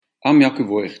I'm Jaco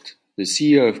Voigt, the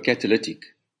CEO of Catalytic,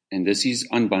 and this is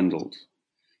Unbundled.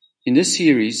 In this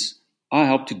series, I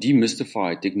help to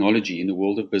demystify technology in the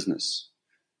world of business.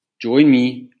 Join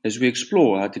me as we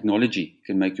explore how technology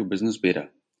can make your business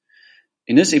better.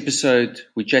 In this episode,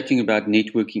 we're chatting about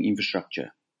networking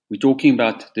infrastructure. We're talking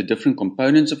about the different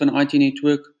components of an IT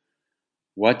network,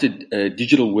 what a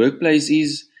digital workplace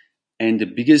is, and the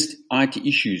biggest IT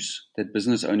issues that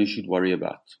business owners should worry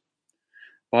about.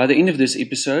 By the end of this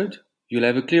episode, you'll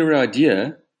have a clearer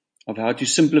idea of how to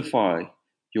simplify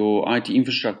your IT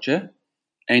infrastructure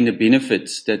and the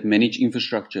benefits that managed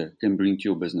infrastructure can bring to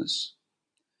your business.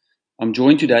 I'm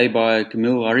joined today by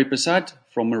Kamil Hariprasad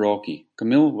from Meraki.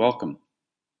 Kamil, welcome.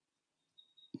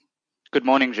 Good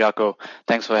morning, Jaco.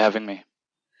 Thanks for having me.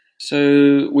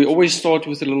 So we always start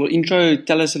with a little intro.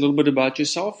 Tell us a little bit about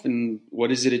yourself and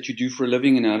what is it that you do for a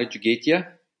living and how did you get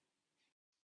here?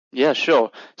 Yeah,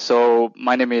 sure. So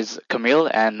my name is Kamil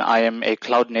and I am a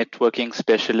cloud networking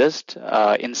specialist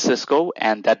in Cisco,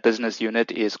 and that business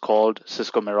unit is called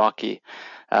Cisco Meraki.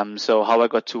 So how I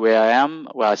got to where I am,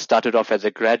 well, I started off as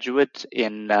a graduate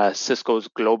in Cisco's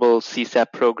global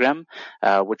CSAP program,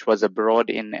 which was abroad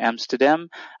in Amsterdam,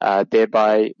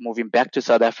 thereby moving back to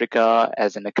South Africa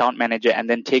as an account manager and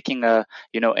then taking a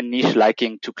niche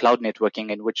liking to cloud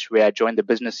networking, in which where I joined the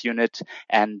business unit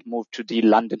and moved to the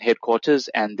London headquarters,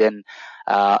 and then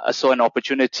I saw an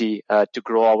opportunity to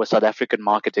grow our South African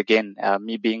market again.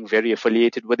 Me being very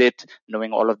affiliated with it,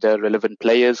 knowing all of the relevant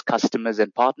players, customers,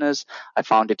 and partners, I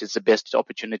found it is the best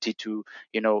opportunity to,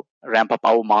 ramp up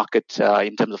our market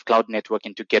in terms of cloud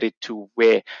networking to get it to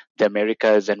where the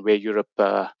Americas and where Europe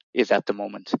is at the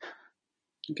moment.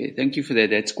 Okay, thank you for that.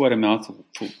 That's quite a mouthful.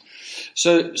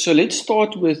 So let's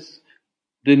start with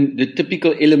the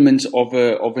typical elements of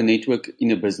a network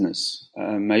in a business.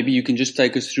 Maybe you can just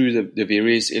take us through the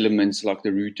various elements like the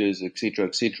routers,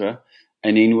 etc.,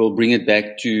 and then we'll bring it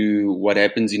back to what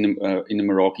happens in the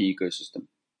Meraki ecosystem.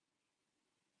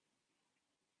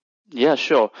 Yeah,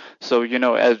 sure. So,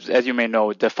 as you may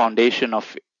know, the foundation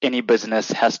of any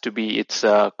business has to be its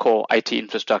core IT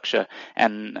infrastructure,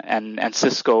 and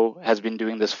Cisco has been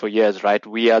doing this for years, right?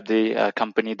 We are the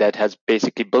company that has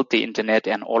basically built the internet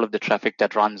and all of the traffic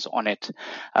that runs on it.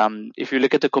 If you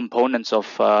look at the components of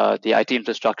the IT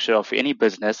infrastructure of any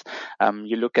business,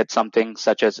 you look at something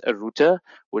such as a router,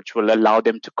 which will allow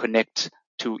them to connect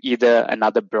to either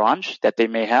another branch that they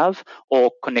may have or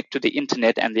connect to the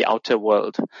internet and the outer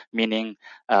world, meaning,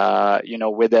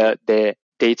 whether their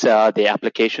data, their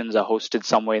applications are hosted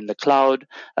somewhere in the cloud,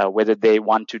 whether they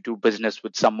want to do business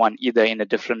with someone either in a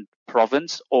different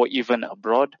province or even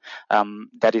abroad.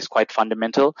 That is quite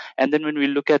fundamental. And then when we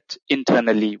look at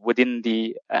internally within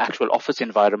the actual office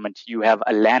environment, you have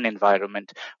a LAN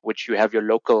environment, which you have your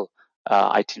local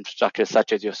IT infrastructure,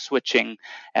 such as your switching,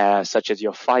 such as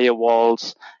your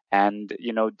firewalls, and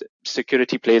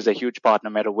security plays a huge part no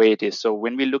matter where it is. So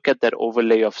when we look at that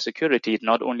overlay of security, it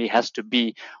not only has to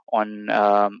be on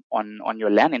your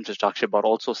LAN infrastructure, but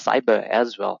also cyber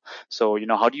as well. So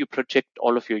how do you protect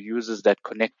all of your users that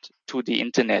connect to the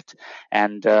internet?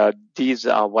 And these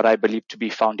are what I believe to be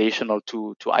foundational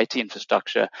to IT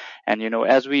infrastructure. And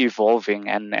as we're evolving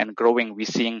and growing, we're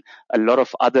seeing a lot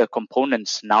of other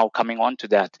components now coming onto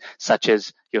that, such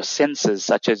as your sensors,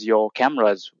 such as your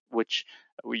cameras, which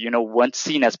weren't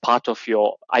seen as part of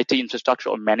your IT infrastructure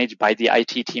or managed by the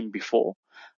IT team before,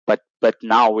 but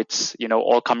now it's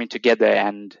all coming together,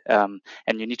 and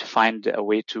you need to find a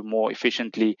way to more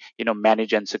efficiently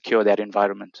manage and secure that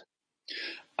environment.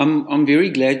 I'm very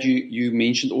glad you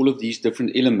mentioned all of these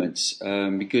different elements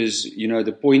because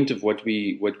the point of what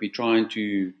we're trying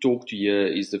to talk to here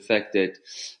is the fact that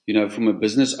from a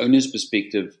business owner's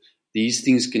perspective, these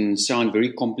things can sound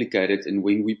very complicated, and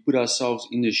when we put ourselves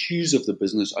in the shoes of the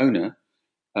business owner,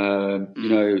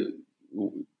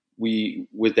 we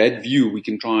with that view we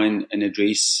can try and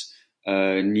address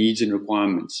needs and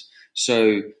requirements.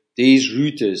 So there's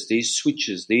routers, there's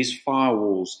switches, there's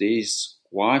firewalls, there's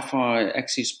Wi-Fi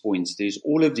access points, there's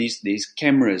all of these, there's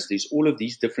cameras, there's all of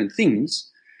these different things.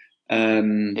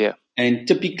 And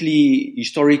typically,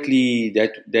 historically,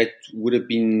 that would have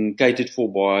been catered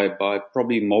for by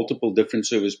probably multiple different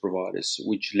service providers,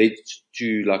 which led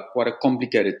to like quite a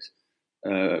complicated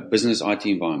business IT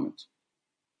environment.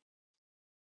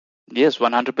 Yes,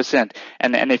 100%.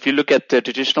 And if you look at the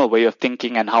traditional way of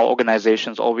thinking and how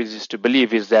organizations always used to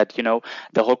believe is that,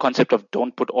 the whole concept of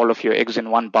don't put all of your eggs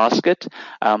in one basket,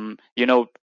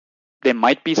 there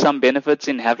might be some benefits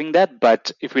in having that.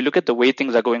 But if we look at the way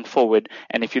things are going forward,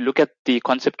 and if you look at the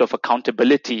concept of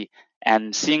accountability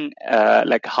and seeing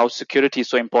like how security is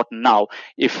so important now.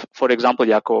 If, for example,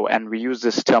 Yako, and we use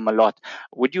this term a lot,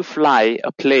 would you fly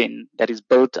a plane that is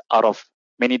built out of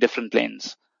many different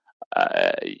planes?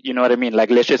 You know what I mean?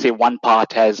 Like, let's just say one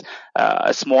part has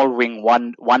a small wing,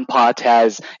 one part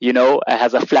has,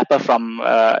 has a flapper from,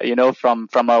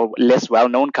 from a less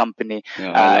well-known company.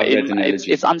 Yeah, I love that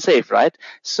analogy. It's unsafe, right?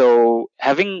 So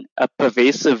having a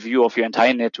pervasive view of your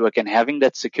entire network and having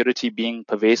that security being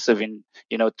pervasive in,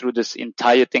 through this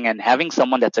entire thing, and having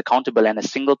someone that's accountable and a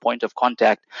single point of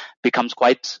contact becomes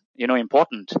quite,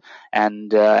 important.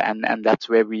 And that's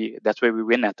where we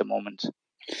win at the moment.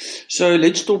 So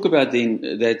let's talk about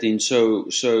that then. So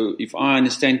if I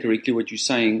understand correctly what you're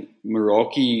saying,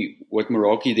 what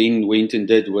Meraki then went and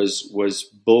did was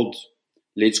build,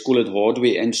 let's call it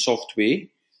hardware and software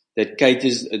that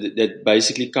that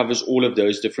basically covers all of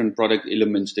those different product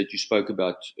elements that you spoke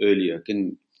about earlier.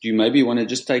 Do you maybe want to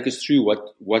just take us through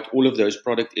what all of those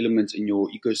product elements in your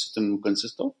ecosystem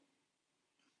consist of?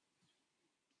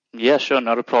 Yeah, sure,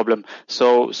 not a problem.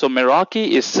 So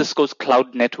Meraki is Cisco's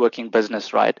cloud networking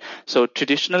business, right? So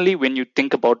traditionally, when you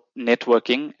think about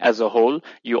networking as a whole,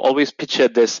 you always picture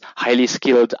this highly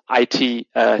skilled IT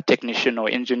technician or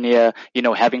engineer,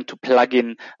 having to plug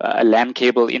in a LAN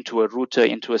cable into a router,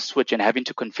 into a switch, and having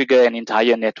to configure an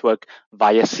entire network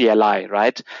via CLI,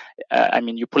 right?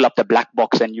 You pull up the black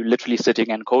box and you're literally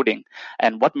sitting and coding.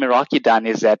 And what Meraki done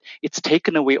is that it's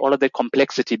taken away all of the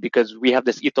complexity, because we have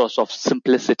this ethos of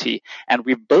simplicity. And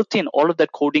we've built in all of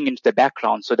that coding into the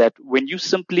background, so that when you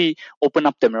simply open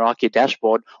up the Meraki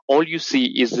dashboard, all you see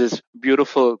is this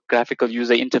beautiful graphical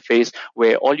user interface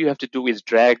where all you have to do is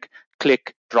drag,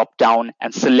 click, drop down,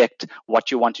 and select what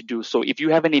you want to do. So if you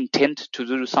have an intent to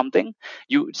do something,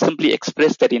 you simply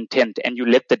express that intent and you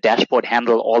let the dashboard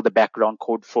handle all the background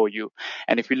code for you.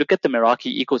 And if you look at the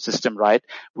Meraki ecosystem, right,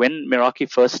 when Meraki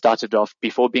first started off,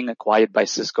 before being acquired by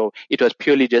Cisco, it was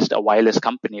purely just a wireless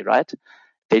company, right?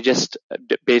 They just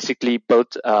basically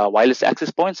built wireless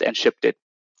access points and shipped it.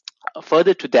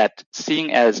 Further to that,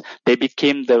 seeing as they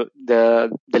became the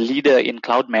leader in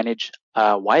cloud managed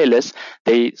wireless,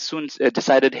 they soon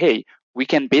decided, hey, we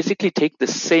can basically take the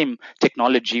same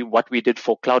technology, what we did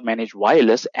for cloud managed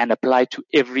wireless, and apply to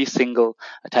every single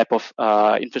type of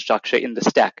infrastructure in the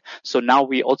stack. So now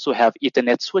we also have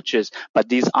Ethernet switches, but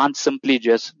these aren't simply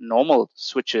just normal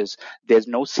switches. There's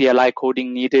no CLI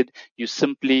coding needed. You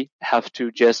simply have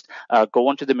to just go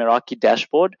onto the Meraki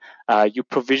dashboard. You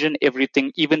provision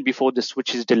everything even before the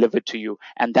switch is delivered to you.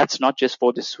 And that's not just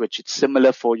for the switch. It's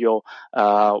similar for your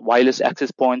wireless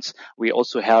access points. We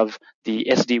also have the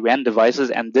SD-WAN devices,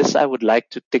 and this I would like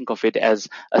to think of it as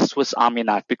a Swiss Army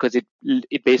knife, because it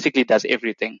basically does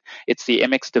everything. It's the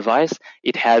MX device,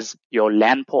 it has your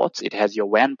LAN ports, it has your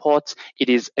WAN ports, it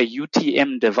is a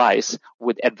UTM device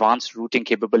with advanced routing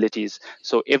capabilities.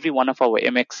 So every one of our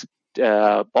MX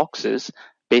boxes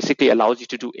basically allows you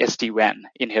to do SD-WAN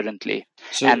inherently.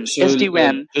 And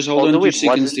SD-WAN, just hold on 2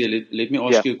 seconds there. Let me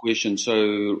ask you a question. So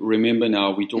remember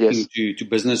now, we're talking to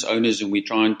business owners, and we're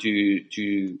trying to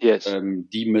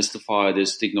demystify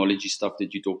this technology stuff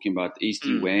that you're talking about,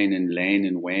 SD-WAN and LAN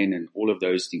and WAN and all of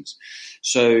those things.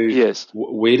 So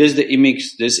where does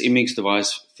this MX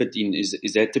device fit in?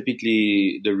 Is that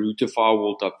typically the router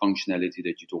firewall type functionality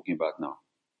that you're talking about now?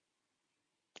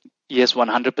 Yes,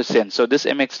 100%. So this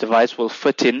MX device will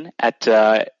fit in at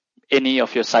any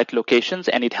of your site locations,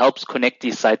 and it helps connect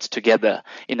these sites together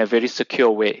in a very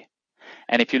secure way.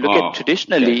 And if you look at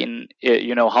traditionally in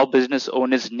how business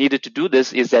owners needed to do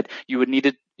this, is that you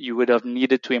would have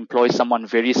needed to employ someone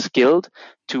very skilled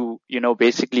to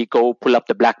basically go pull up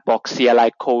the black box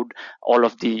CLI code, all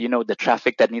of the the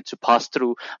traffic that needs to pass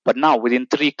through. But now within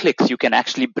 3 clicks, you can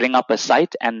actually bring up a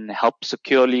site and help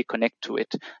securely connect to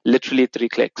it. Literally 3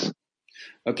 clicks.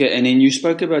 Okay, and then you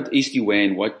spoke about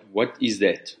SD-WAN. What is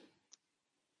that?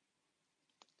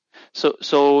 So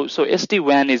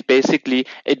SD-WAN is basically,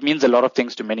 it means a lot of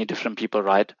things to many different people,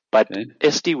 right? But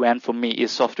SD-WAN for me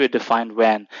is software defined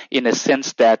WAN, in a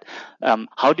sense that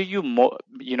how do you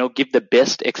give the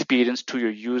best experience to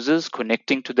your users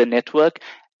connecting to the network,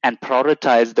 and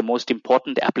prioritize the most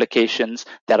important applications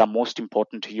that are most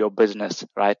important to your business,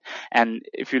 right? And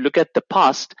if you look at the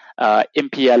past,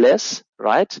 MPLS,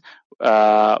 right,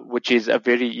 which is a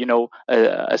very,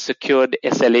 a secured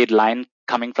SLA line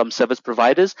coming from service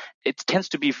providers, it tends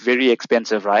to be very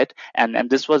expensive, right? And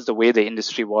this was the way the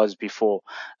industry was before.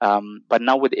 But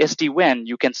now with SD-WAN,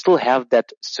 you can still have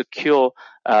that secure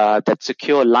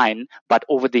line, but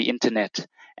over the internet.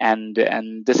 and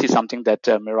this is something that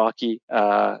Meraki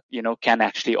can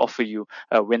actually offer you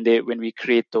when we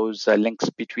create those links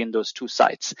between those two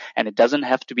sites. And it doesn't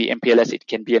have to be MPLS; it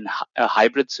can be a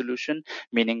hybrid solution,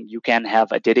 meaning you can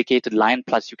have a dedicated line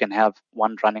plus you can have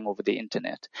one running over the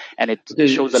internet, and it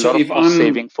shows a lot of cost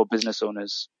saving for business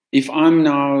owners. If I'm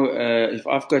now, if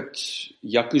I've got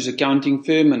Jaco's accounting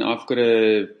firm and I've got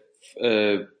a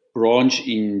branch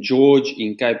in George,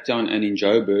 in Cape Town, and in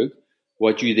Joburg,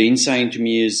 what you're then saying to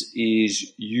me is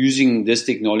using this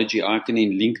technology, I can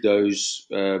then link those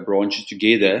branches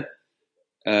together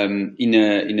in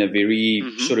a very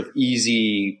sort of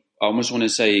easy, I almost want to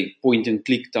say point and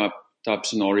click type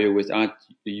scenario without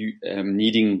you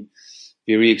needing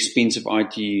very expensive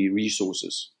IT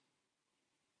resources.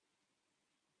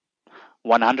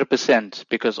 100%,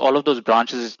 because all of those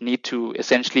branches need to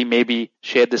essentially maybe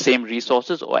share the same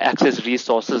resources or access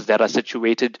resources that are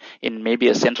situated in maybe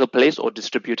a central place or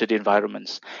distributed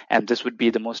environments. And this would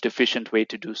be the most efficient way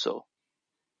to do so.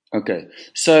 Okay.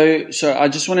 So I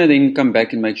just want to then come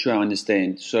back and make sure I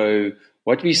understand. So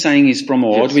what we're saying is from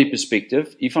a hardware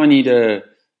perspective, if I need a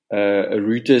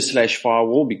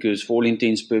router/firewall, because for all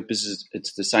intents and purposes,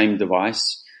 it's the same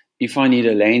device. If I need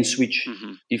a LAN switch,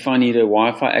 if I need a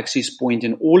Wi-Fi access point,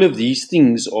 and all of these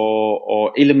things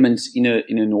are elements in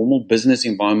a normal business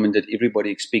environment that everybody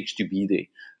expects to be there.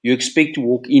 You expect to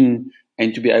walk in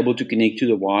and to be able to connect to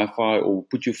the Wi-Fi or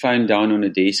put your phone down on a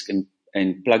desk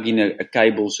and plug in a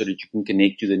cable so that you can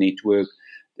connect to the network.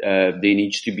 There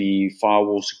needs to be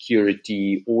firewall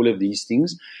security, all of these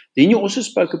things. Then you also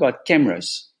spoke about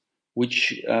cameras,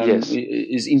 which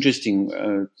is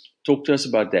interesting. Talk to us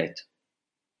about that.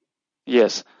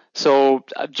 Yes. So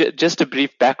just a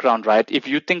brief background, right? If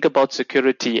you think about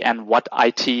security and what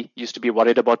IT used to be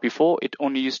worried about before, it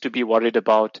only used to be worried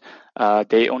about,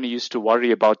 they only used to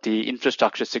worry about the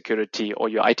infrastructure security or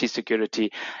your IT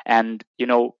security. And,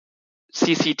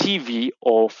 CCTV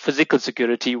or physical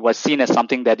security was seen as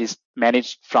something that is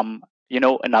managed from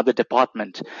another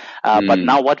department. But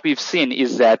now what we've seen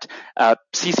is that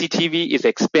CCTV is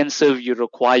expensive. You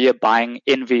require buying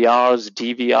NVRs,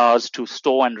 DVRs to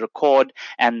store and record.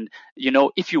 And,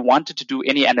 if you wanted to do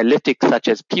any analytics such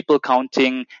as people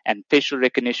counting and facial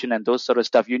recognition and those sort of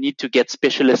stuff, you need to get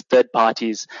specialist third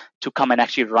parties to come and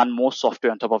actually run more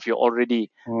software on top of your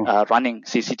already running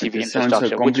CCTV infrastructure.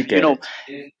 So complicated.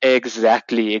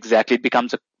 Exactly. It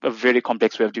becomes a very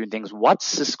complex way of doing things. What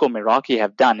Cisco Meraki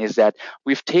have done is that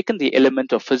we've taken the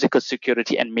element of physical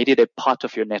security and made it a part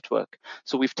of your network.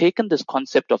 So we've taken this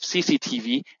concept of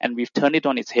CCTV and we've turned it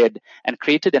on its head and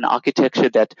created an architecture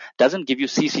that doesn't give you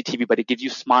CCTV, but it gives you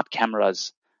smart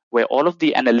cameras where all of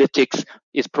the analytics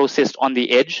is processed on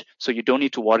the edge. So you don't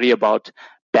need to worry about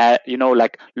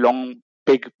like long,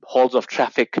 big hauls of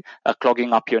traffic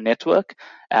clogging up your network.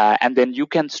 And then you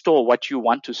can store what you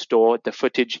want to store, the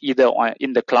footage either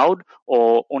in the cloud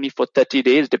or only for 30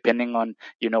 days, depending on,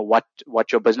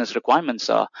 what your business requirements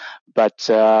are. But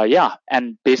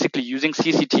and basically using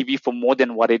CCTV for more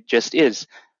than what it just is.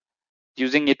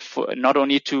 Using it for not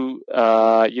only to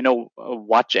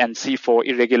watch and see for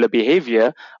irregular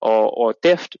behavior or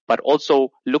theft, but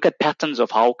also look at patterns of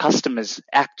how customers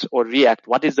act or react.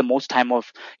 What is the most time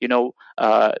of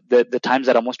the times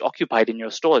that are most occupied in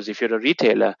your stores if you're a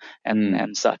retailer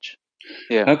and such.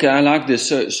 Yeah. Okay, I like this.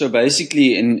 So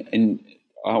basically, and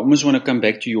I almost want to come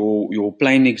back to your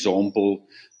plane example.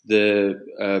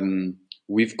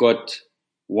 We've got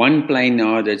one plane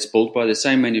now that's built by the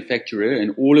same manufacturer,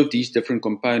 and all of these different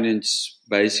components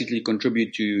basically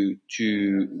contribute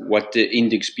to what the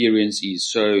end experience is.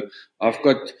 So I've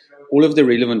got all of the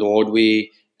relevant hardware,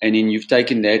 and then you've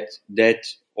taken that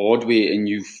hardware and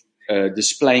you've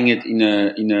displaying it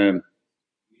in a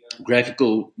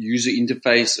graphical user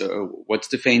interface. What's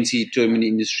the fancy term in the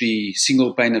industry?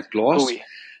 Single pane of glass. Oh, yeah.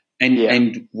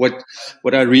 And what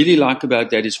I really like about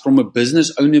that is from a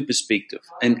business owner perspective,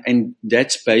 and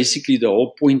that's basically the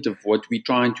whole point of what we're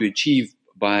trying to achieve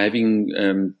by having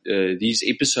these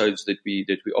episodes that we're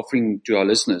offering to our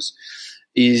listeners,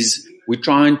 is we're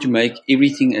trying to make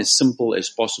everything as simple as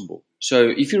possible.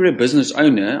 So if you're a business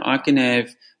owner, I can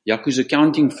have Jaco's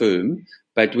accounting firm,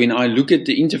 but when I look at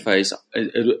the interface,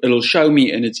 it'll show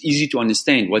me, and it's easy to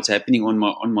understand what's happening on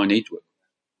my network.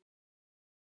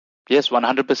 Yes,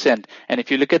 100%. And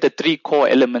if you look at the three core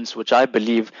elements, which I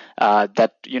believe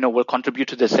that will contribute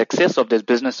to the success of this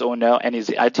business owner and his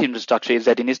IT infrastructure, is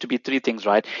that it needs to be three things,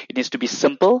 right? It needs to be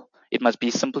simple. It must be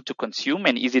simple to consume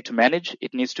and easy to manage.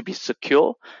 It needs to be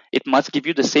secure. It must give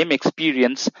you the same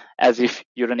experience as if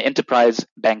you're an enterprise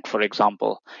bank, for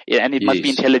example. And it must be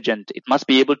intelligent. It must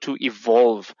be able to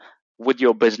evolve with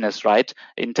your business, right?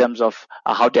 In terms of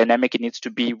how dynamic it needs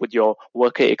to be with your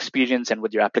worker experience and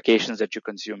with your applications that you're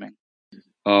consuming.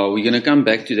 We're going to come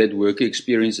back to that worker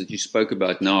experience that you spoke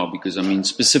about now, because I mean,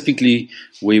 specifically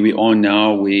where we are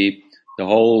now, where the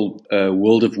whole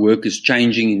world of work is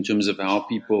changing in terms of how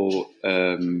people,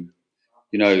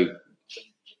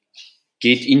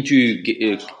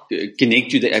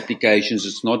 connect to the applications.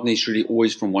 It's not necessarily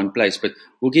always from one place, but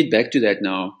we'll get back to that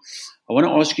now. I want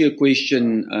to ask you a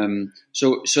question.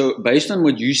 So based on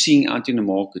what you're seeing out in the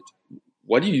market,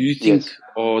 what do you think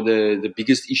are the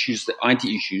biggest issues, the IT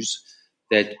issues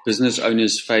that business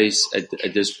owners face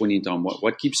at this point in time?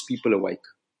 What keeps people awake?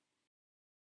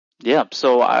 Yeah,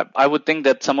 so I would think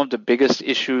that some of the biggest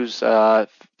issues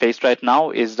faced right now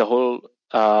is the whole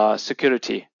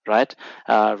security, right?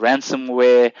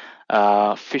 Ransomware,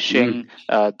 phishing,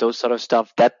 those sort of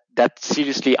stuff. That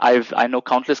seriously, I know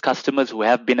countless customers who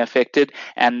have been affected,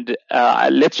 and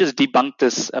let's just debunk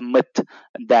this myth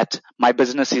that my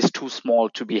business is too small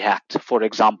to be hacked, for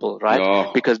example, right? Yeah.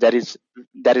 Because that is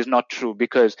not true.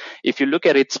 Because if you look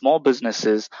at it, small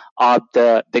businesses are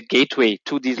the gateway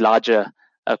to these larger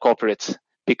corporates,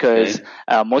 because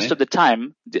most of the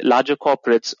time the larger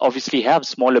corporates obviously have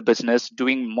smaller business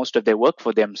doing most of their work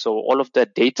for them, so all of the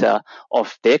data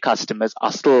of their customers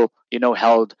are still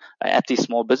held at these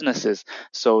small businesses.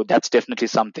 So that's definitely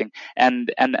something.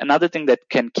 And another thing that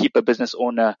can keep a business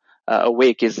owner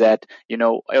awake is that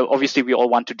obviously we all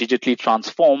want to digitally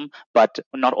transform, but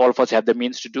not all of us have the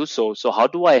means to do so. So how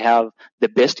do I have the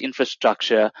best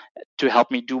infrastructure to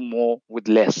help me do more with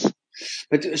less?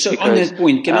 But so on that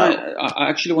point, can I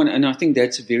actually want, and I think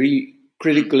that's a very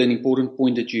critical and important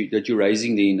point that you're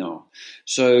raising there now.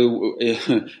 So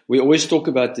we always talk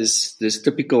about this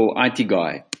typical IT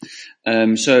guy.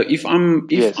 So if I'm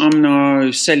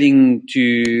now selling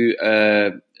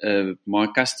to my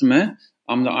customer,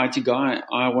 I'm the IT guy.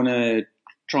 I want to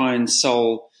try and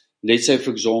sell, let's say,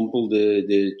 for example,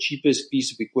 the cheapest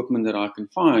piece of equipment that I can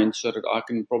find, so that I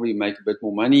can probably make a bit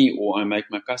more money, or I make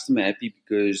my customer happy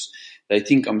because they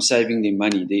think I'm saving them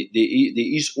money.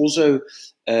 There is also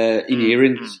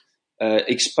inherent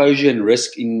exposure and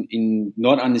risk in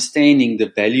not understanding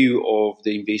the value of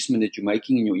the investment that you're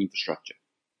making in your infrastructure.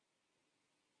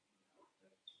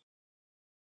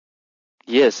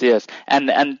 Yes.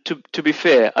 And to be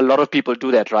fair, a lot of people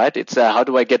do that, right? It's how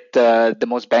do I get the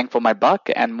most bang for my buck?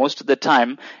 And most of the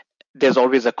time, there's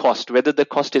always a cost, whether the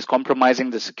cost is compromising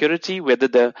the security, whether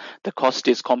the cost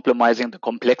is compromising the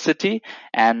complexity.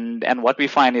 And what we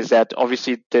find is that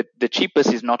obviously the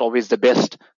cheapest is not always the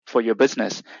best for your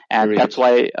business. And that's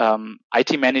why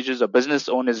IT managers or business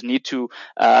owners need to,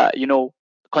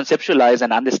 conceptualize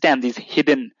and understand these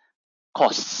hidden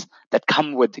costs that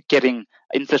come with getting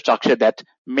infrastructure that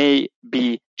may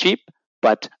be cheap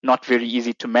but not very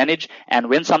easy to manage. And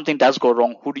when something does go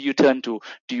wrong, who do you turn to?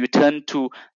 Do you turn to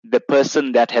the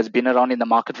person that has been around in the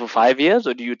market for 5 years,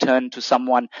 or do you turn to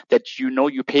someone that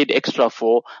you paid extra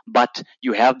for, but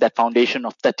you have that foundation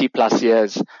of 30 plus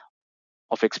years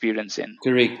of experience in?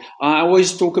 Correct. I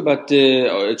always talk about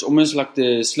it's almost like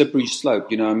the slippery slope.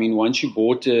 I mean, once you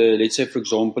bought, let's say, for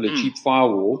example, a cheap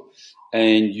firewall,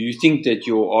 and you think that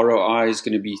your ROI is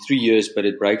going to be 3 years, but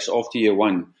it breaks after year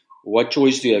one, what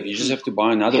choice do you have? You just have to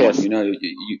buy another one.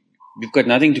 You've got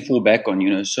nothing to fall back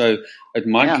on. So it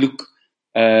might look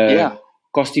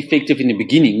cost effective in the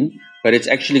beginning, but it's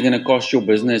actually going to cost your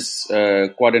business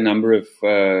quite a number of.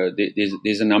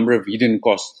 There's a number of hidden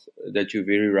costs that you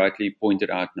very rightly pointed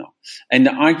out now. And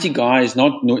the IT guy is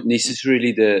not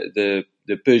necessarily the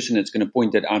person that's going to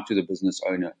point that out to the business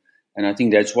owner. And I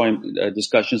think that's why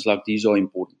discussions like these are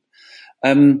important.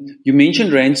 You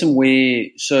mentioned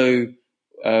ransomware. So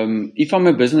if I'm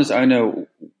a business owner,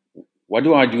 what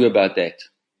do I do about that?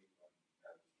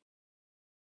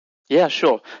 Yeah,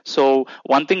 sure. So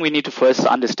one thing we need to first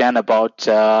understand about,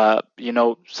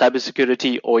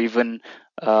 cybersecurity or even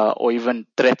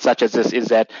threats such as this is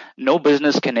that no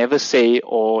business can ever say,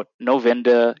 or no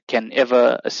vendor can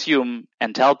ever assume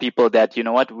and tell people that,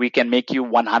 we can make you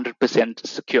 100%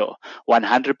 secure,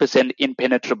 100%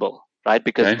 impenetrable. Right?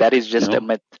 Because that is just a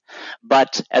myth.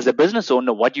 But as a business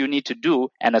owner, what you need to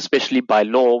do, and especially by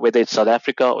law, whether it's South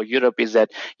Africa or Europe, is that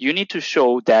you need to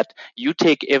show that you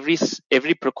take every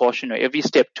precaution or every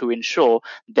step to ensure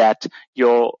that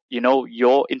your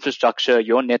infrastructure,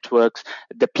 your networks,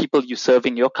 the people you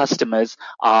serving, your customers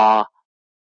are,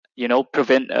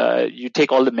 you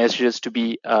take all the measures to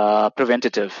be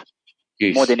preventative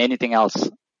more than anything else.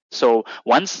 So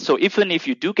even if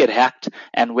you do get hacked,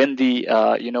 and when the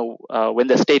when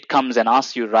the state comes and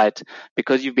asks you, right,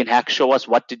 because you've been hacked, show us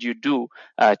what did you do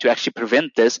to actually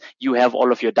prevent this, you have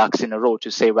all of your ducks in a row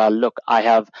to say, well, look, I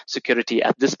have security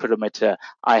at this perimeter,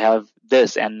 I have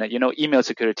this, and email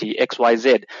security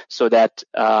XYZ, so that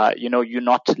you're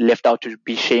not left out to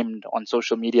be shamed on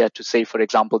social media to say, for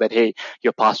example, that hey,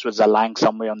 your passwords are lying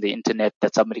somewhere on the internet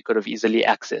that somebody could have easily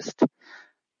accessed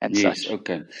and Yes. such.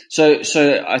 Okay.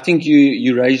 So I think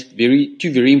you raised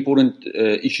two very important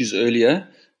issues earlier.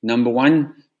 Number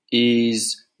one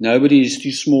is nobody is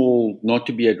too small not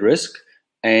to be at risk,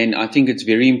 and I think it's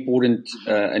very important.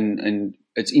 And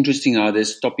it's interesting how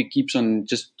this topic keeps on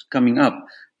just coming up.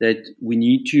 That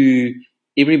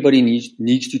everybody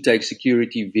needs to take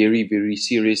security very, very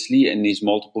seriously, and there's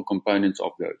multiple components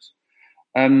of those.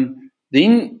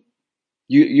 Then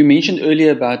you mentioned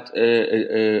earlier about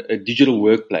a digital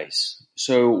workplace.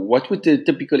 So what would the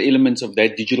typical elements of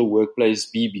that digital workplace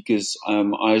be? Because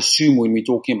I assume when we're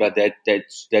talking about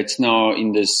that's now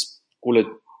in this, call it,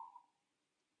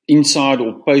 inside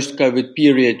or post-COVID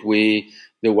period where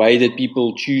the way that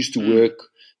people choose to work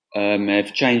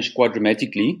have changed quite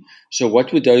dramatically. So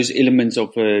what would those elements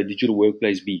of a digital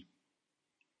workplace be?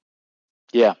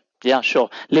 Yeah, sure.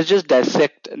 Let's just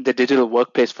dissect the digital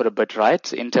workplace for a bit,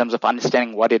 right? In terms of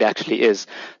understanding what it actually is.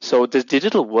 So this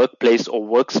digital workplace or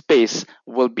workspace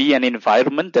will be an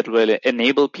environment that will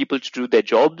enable people to do their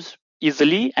jobs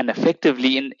easily and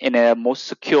effectively in a most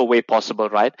secure way possible,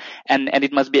 right? And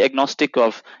it must be agnostic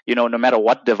of, no matter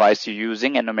what device you're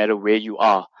using and no matter where you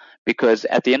are. Because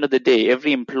at the end of the day,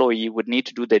 every employee would need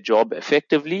to do their job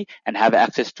effectively and have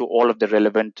access to all of the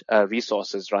relevant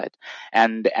resources, right?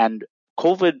 And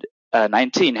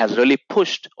COVID-19 has really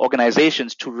pushed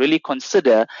organizations to really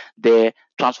consider their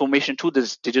transformation to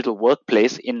this digital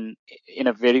workplace in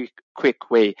a very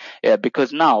quick way,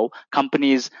 because now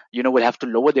companies would have to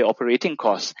lower their operating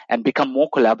costs and become more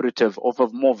collaborative over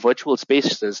more virtual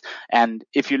spaces. And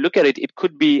if you look at it, it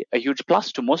could be a huge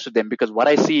plus to most of them, because what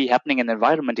I see happening in the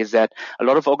environment is that a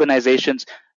lot of organizations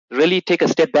really take a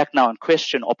step back now and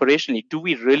question operationally, do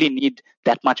we really need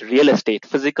that much real estate,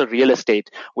 physical real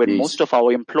estate, when Yes. most of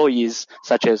our employees,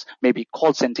 such as maybe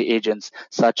call center agents,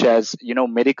 such as,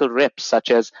 medical reps,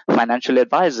 such as financial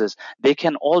advisors, they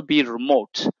can all be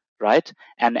remote, right?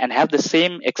 And have the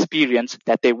same experience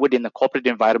that they would in the corporate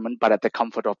environment, but at the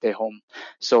comfort of their home.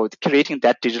 So creating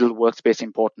that digital workspace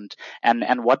important.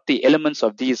 And what the elements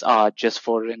of these are, just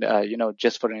for an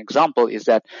example, is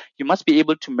that you must be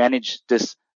able to manage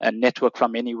this network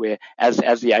from anywhere as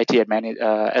the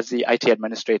IT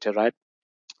administrator, right?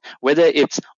 Whether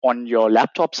it's on your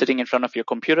laptop sitting in front of your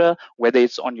computer, whether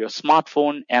it's on your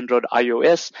smartphone, Android,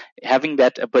 iOS, having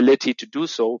that ability to do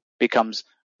so becomes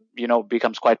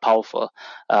quite powerful.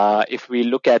 If we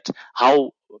look at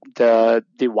how the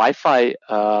Wi-Fi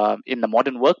in the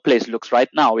modern workplace looks right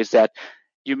now, is that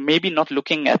you may be not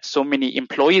looking at so many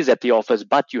employees at the office,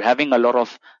 but you're having a lot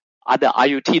of other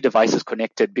IoT devices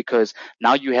connected, because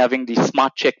now you're having these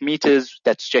smart check meters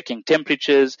that's checking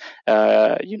temperatures.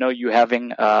 You're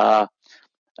having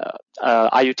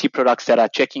IoT products that are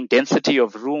checking density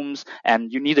of rooms,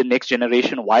 and you need a next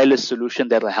generation wireless solution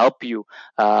that will help you,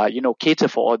 cater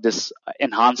for all this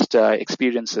enhanced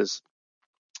experiences.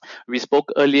 We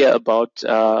spoke earlier about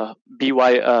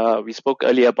we spoke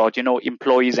earlier about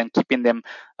employees and keeping them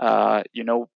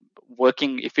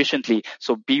working efficiently.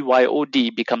 So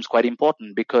BYOD becomes quite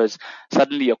important, because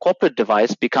suddenly a corporate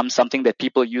device becomes something that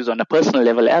people use on a personal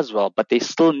level as well, but they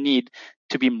still need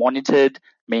to be monitored,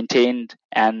 maintained,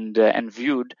 and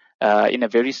viewed in a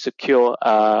very secure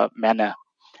manner.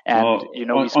 And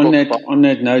Well, on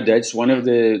that note, that's one of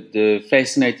the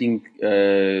fascinating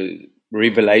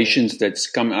revelations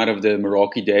that's come out of the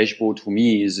Meraki dashboard for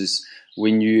me is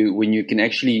when you can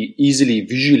actually easily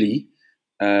visually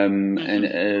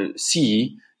and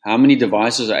see how many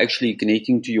devices are actually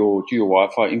connecting to your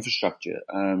Wi-Fi infrastructure.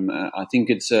 I think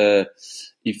it's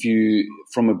if you,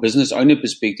 from a business owner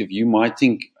perspective, you might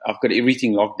think I've got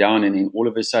everything locked down, and then all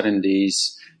of a sudden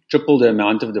there's triple the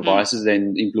amount of devices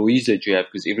than employees that you have,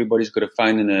 because everybody's got a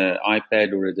phone and an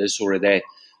iPad or a this or a that.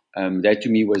 That to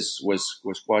me was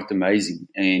quite amazing.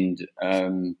 And,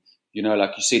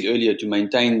 like you said earlier, to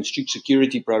maintain strict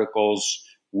security protocols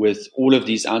with all of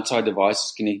these outside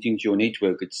devices connecting to your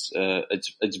network,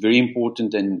 it's very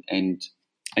important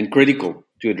and critical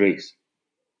to address.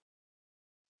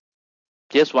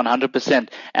 Yes, 100%.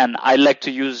 And I like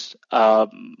to use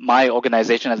my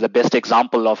organization as the best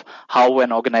example of how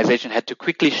an organization had to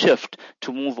quickly shift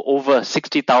to move over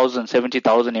 60,000,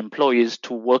 70,000 employees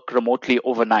to work remotely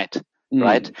overnight.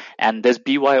 right? And this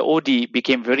BYOD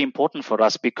became very important for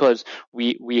us because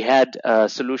we had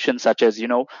solutions such as,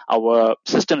 our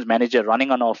systems manager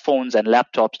running on our phones and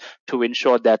laptops to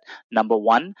ensure that, number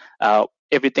one,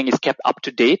 everything is kept up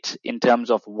to date in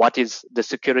terms of what is the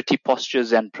security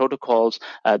postures and protocols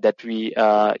that we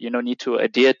need to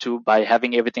adhere to by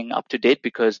having everything up to date,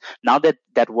 because now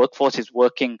that workforce is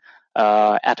working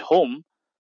at home,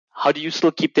 how do you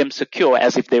still keep them secure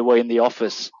as if they were in the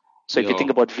office? So if you think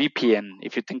about VPN,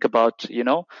 if you think about,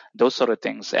 those sort of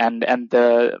things, and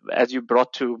as you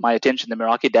brought to my attention, the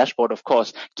Meraki dashboard, of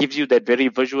course, gives you that very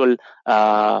visual,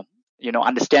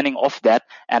 understanding of that.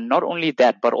 And not only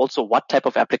that, but also what type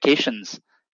of applications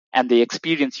and the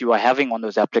experience you are having on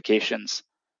those applications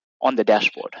on the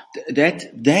dashboard. That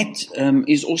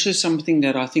is also something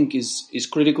that I think is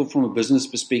critical from a business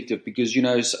perspective, because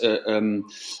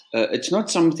it's not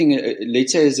something.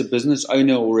 Let's say as a business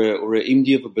owner or a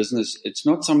MD of a business, it's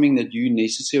not something that you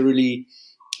necessarily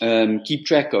keep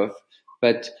track of.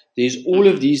 But there's all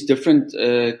of these different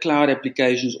cloud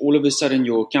applications. All of a sudden,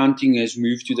 your accounting has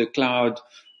moved to the cloud,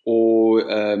 or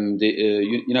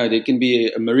there can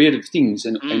be a myriad of things,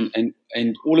 and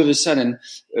all of a sudden,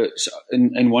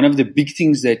 and one of the big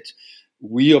things that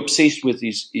we're obsessed with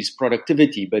is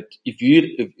productivity. But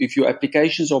if your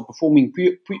applications are performing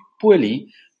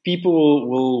poorly, people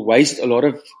will waste a lot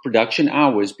of production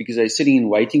hours because they're sitting and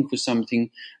waiting for something,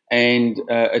 and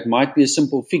it might be a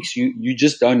simple fix. You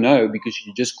just don't know because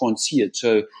you just can't see it.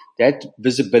 So that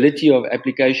visibility of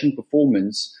application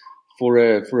performance for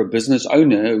a business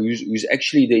owner who's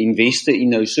actually the investor in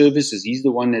those services, he's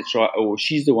the one or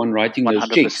she's the one writing 100%. those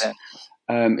checks,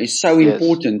 is so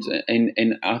important.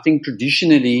 And I think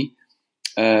traditionally,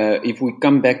 if we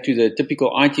come back to the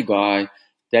typical IT guy,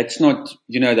 that's not,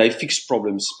 they fix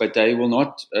problems, but they will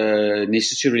not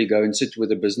necessarily go and sit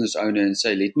with a business owner and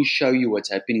say, let me show you what's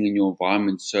happening in your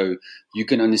environment so you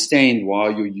can understand why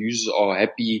your users are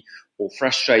happy or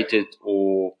frustrated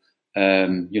or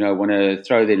want to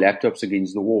throw their laptops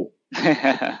against the wall.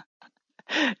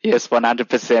 Yes,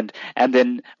 100%. And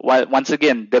then once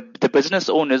again, the business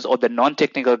owners or the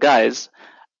non-technical guys,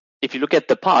 if you look at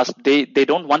the past, they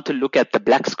don't want to look at the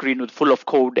black screen with full of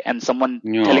code and someone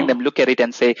telling them, look at it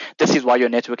and say, this is why your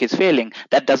network is failing.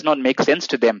 That does not make sense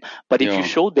to them. But if you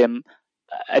show them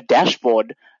a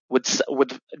dashboard with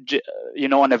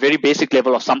on a very basic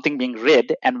level of something being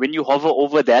read, and when you hover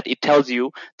over that, it tells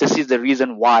you this is the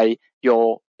reason why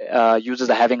your users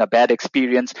are having a bad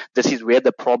experience. This is where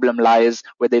the problem lies,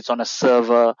 whether it's on a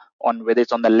server, whether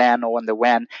it's on the LAN or on the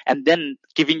WAN, and then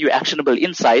giving you actionable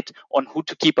insight on who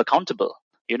to keep accountable.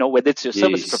 Whether it's your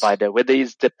service provider, whether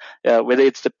it's the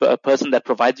person that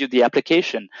provides you the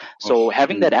application. So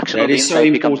having that actionable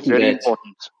insight becomes very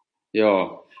important. Yeah.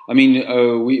 I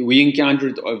mean, we encounter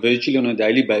it virtually on a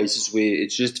daily basis where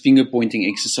it's just finger pointing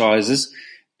exercises,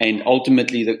 and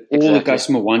ultimately all the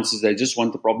customer wants is they just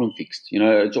want the problem fixed.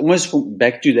 It's almost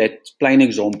back to that plane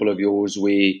example of yours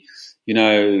where,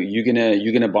 you're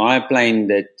gonna buy a plane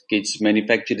that gets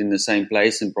manufactured in the same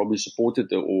place and probably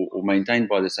supported or maintained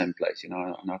by the same place. And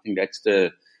I think that's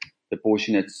the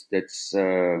portion that's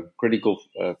critical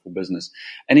for business.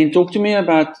 And then talk to me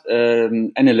about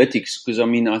analytics, because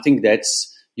I think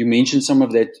you mentioned some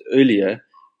of that earlier,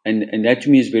 and that to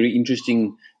me is very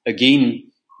interesting.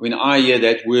 Again, when I hear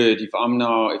that word, if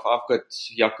I've got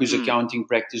Jaco's accounting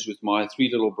practice with my 3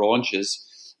 little branches,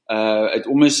 it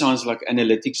almost sounds like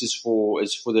analytics is for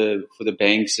the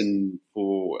banks and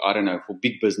for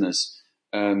big business.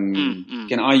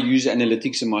 Can I use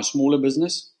analytics in my smaller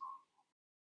business?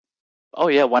 Oh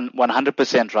yeah,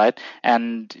 100%, right?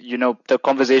 And the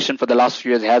conversation for the last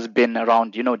few years has been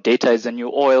around data is the new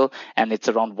oil, and it's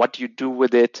around what you do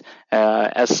with it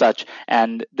as such.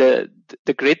 And the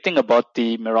great thing about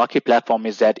the Meraki platform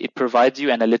is that it provides you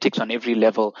analytics on every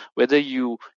level. Whether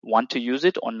you want to use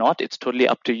it or not, it's totally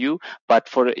up to you. But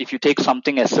if you take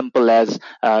something as simple as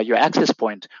your access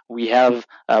point, we have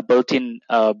built-in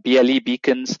BLE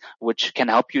beacons which can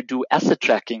help you do asset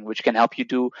tracking, which can help you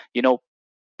do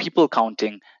people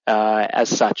counting as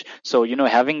such. So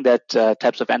having that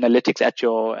types of analytics at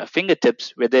your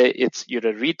fingertips, whether you're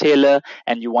a retailer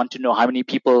and you want to know how many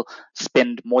people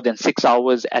spend more than 6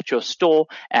 hours at your store,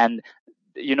 and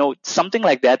something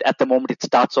like that. At the moment, it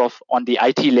starts off on the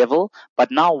IT level,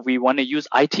 but now we want to use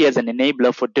IT as an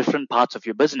enabler for different parts of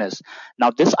your business.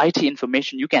 Now, this IT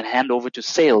information you can hand over to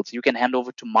sales, you can hand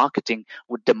over to marketing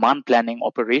with demand planning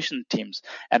operation teams,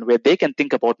 and where they can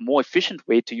think about more efficient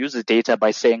way to use the data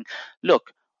by saying,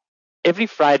 look, every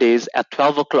Fridays at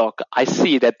 12 o'clock, I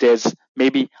see that there's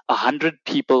maybe 100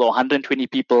 people or 120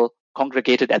 people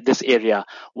congregated at this area.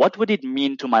 What would it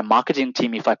mean to my marketing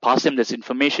team if I pass them this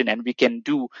information and we can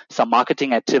do some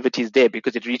marketing activities there,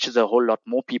 because it reaches a whole lot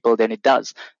more people than it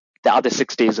does the other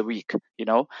 6 days a week,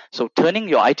 So turning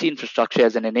your IT infrastructure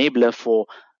as an enabler for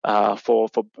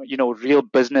real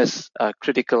business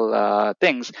critical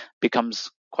things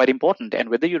becomes quite important. And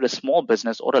whether you're a small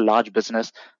business or a large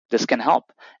business, this can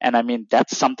help. And I mean,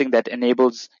 that's something that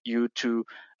enables you to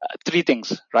three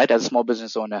things, right? As a small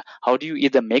business owner, how do you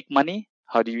either make money,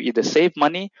 how do you either save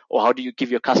money, or how do you give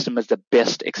your customers the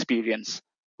best experience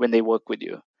when they work with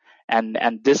you? And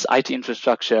this IT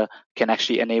infrastructure can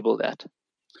actually enable that.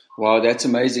 Wow, that's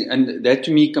amazing. And that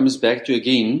to me comes back to,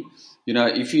 again,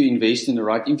 if you invest in the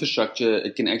right infrastructure,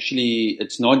 it can actually,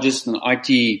 it's not just an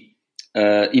IT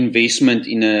investment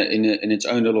in its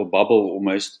own little bubble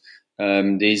almost.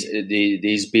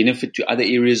 There's benefit to other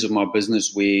areas of my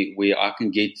business where I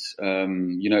can get,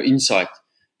 insight,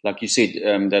 like you said,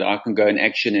 that I can go in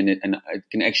action, and it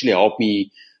can actually help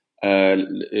me,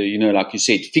 like you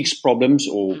said, fix problems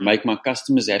or make my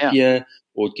customers happier. Yeah.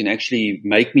 Or it can actually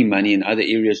make me money in other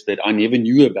areas that I never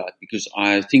knew about, because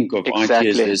I think of exactly.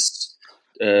 IT as this,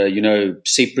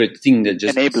 separate thing that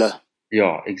just enabler.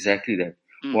 Yeah, exactly that.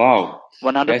 Wow,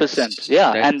 100%.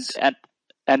 Yeah,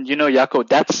 and Jaco,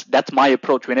 that's my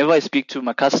approach. Whenever I speak to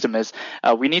my customers,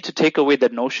 we need to take away the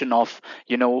notion of,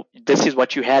 this is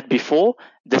what you had before,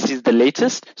 this is the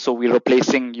latest, so we're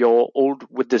replacing your old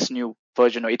with this new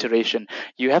version or iteration.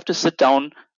 You have to sit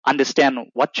down, understand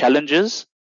what challenges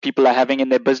people are having in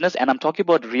their business, and I'm talking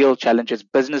about real challenges,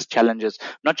 business challenges,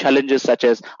 not challenges such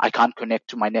as I can't connect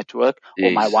to my network,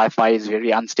 yes, or my Wi-Fi is very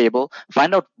unstable.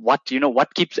 Find out what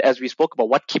keeps, as we spoke about,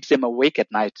 what keeps them awake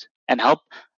at night, and help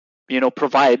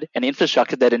provide an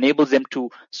infrastructure that enables them to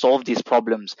solve these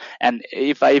problems. And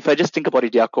if I just think about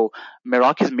it, Jaco,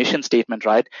 Meraki's mission statement,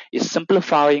 right, is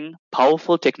simplifying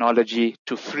powerful technology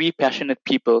to free passionate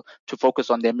people to focus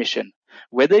on their mission.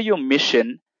 Whether your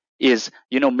mission is,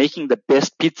 making the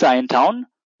best pizza in town,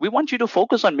 we want you to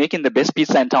focus on making the best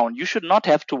pizza in town. You should not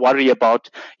have to worry about,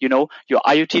 your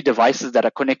IoT devices that are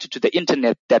connected to the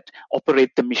internet that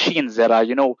operate the machines that are,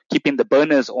 keeping the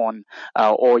burners on,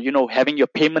 or, having your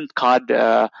payment card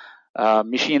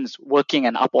machines working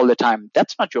and up all the time.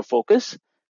 That's not your focus.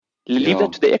 Leave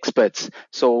that to the experts.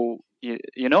 So, we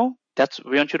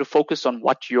want you to focus on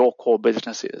what your core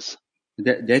business is.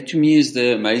 That to me is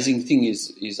the amazing thing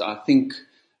is I think,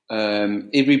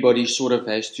 everybody sort of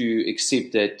has to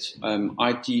accept that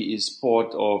IT is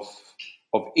part of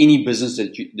any business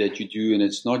that you do, and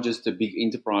it's not just a big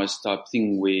enterprise type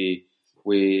thing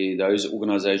where those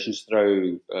organizations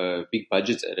throw big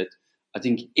budgets at it. I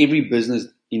think every business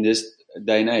in this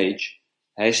day and age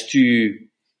has to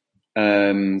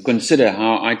consider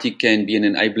how IT can be an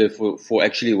enabler for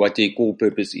actually what their core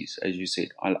purpose is, as you said.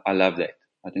 I love that.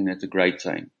 I think that's a great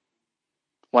saying.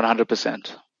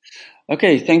 100%.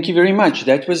 Okay, thank you very much.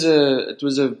 It was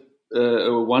a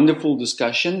wonderful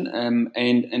discussion,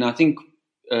 and I think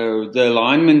the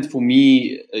alignment for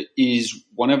me is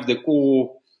one of the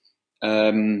core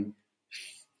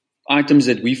items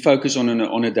that we focus on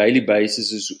a daily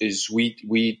basis. Is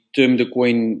we termed the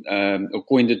coined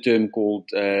the term called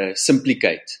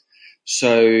Simplicate.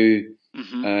 So.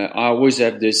 I always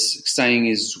have this saying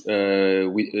is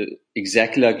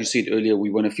exactly like you said earlier. We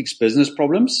want to fix business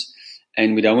problems.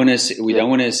 And we don't want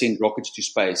to send rockets to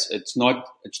space. It's not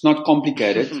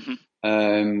complicated.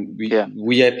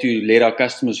 We have to let our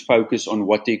customers focus on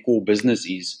what their core business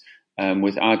is,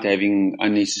 without having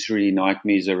unnecessary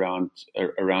nightmares around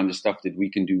the stuff that we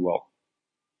can do well.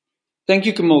 Thank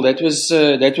you, Kamal. That was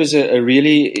a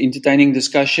really entertaining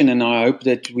discussion, and I hope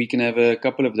that we can have a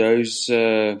couple of those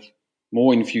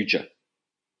more in future.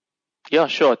 Yeah,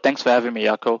 sure. Thanks for having me,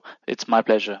 Jaco. It's my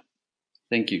pleasure.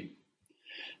 Thank you.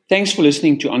 Thanks for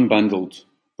listening to Unbundled,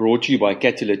 brought to you by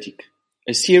Catalytic,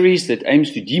 a series that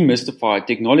aims to demystify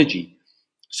technology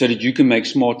so that you can make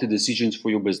smarter decisions for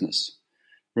your business.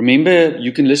 Remember,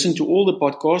 you can listen to all the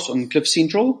podcasts on Cliff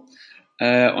Central,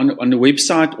 on the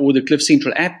website or the Cliff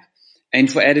Central app. And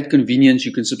for added convenience,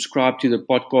 you can subscribe to the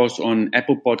podcast on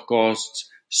Apple Podcasts,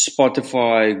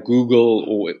 Spotify,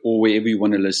 Google, or wherever you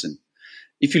want to listen.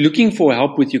 If you're looking for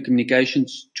help with your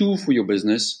communications tool for your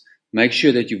business, make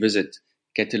sure that you visit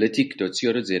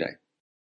catalytic.co.za.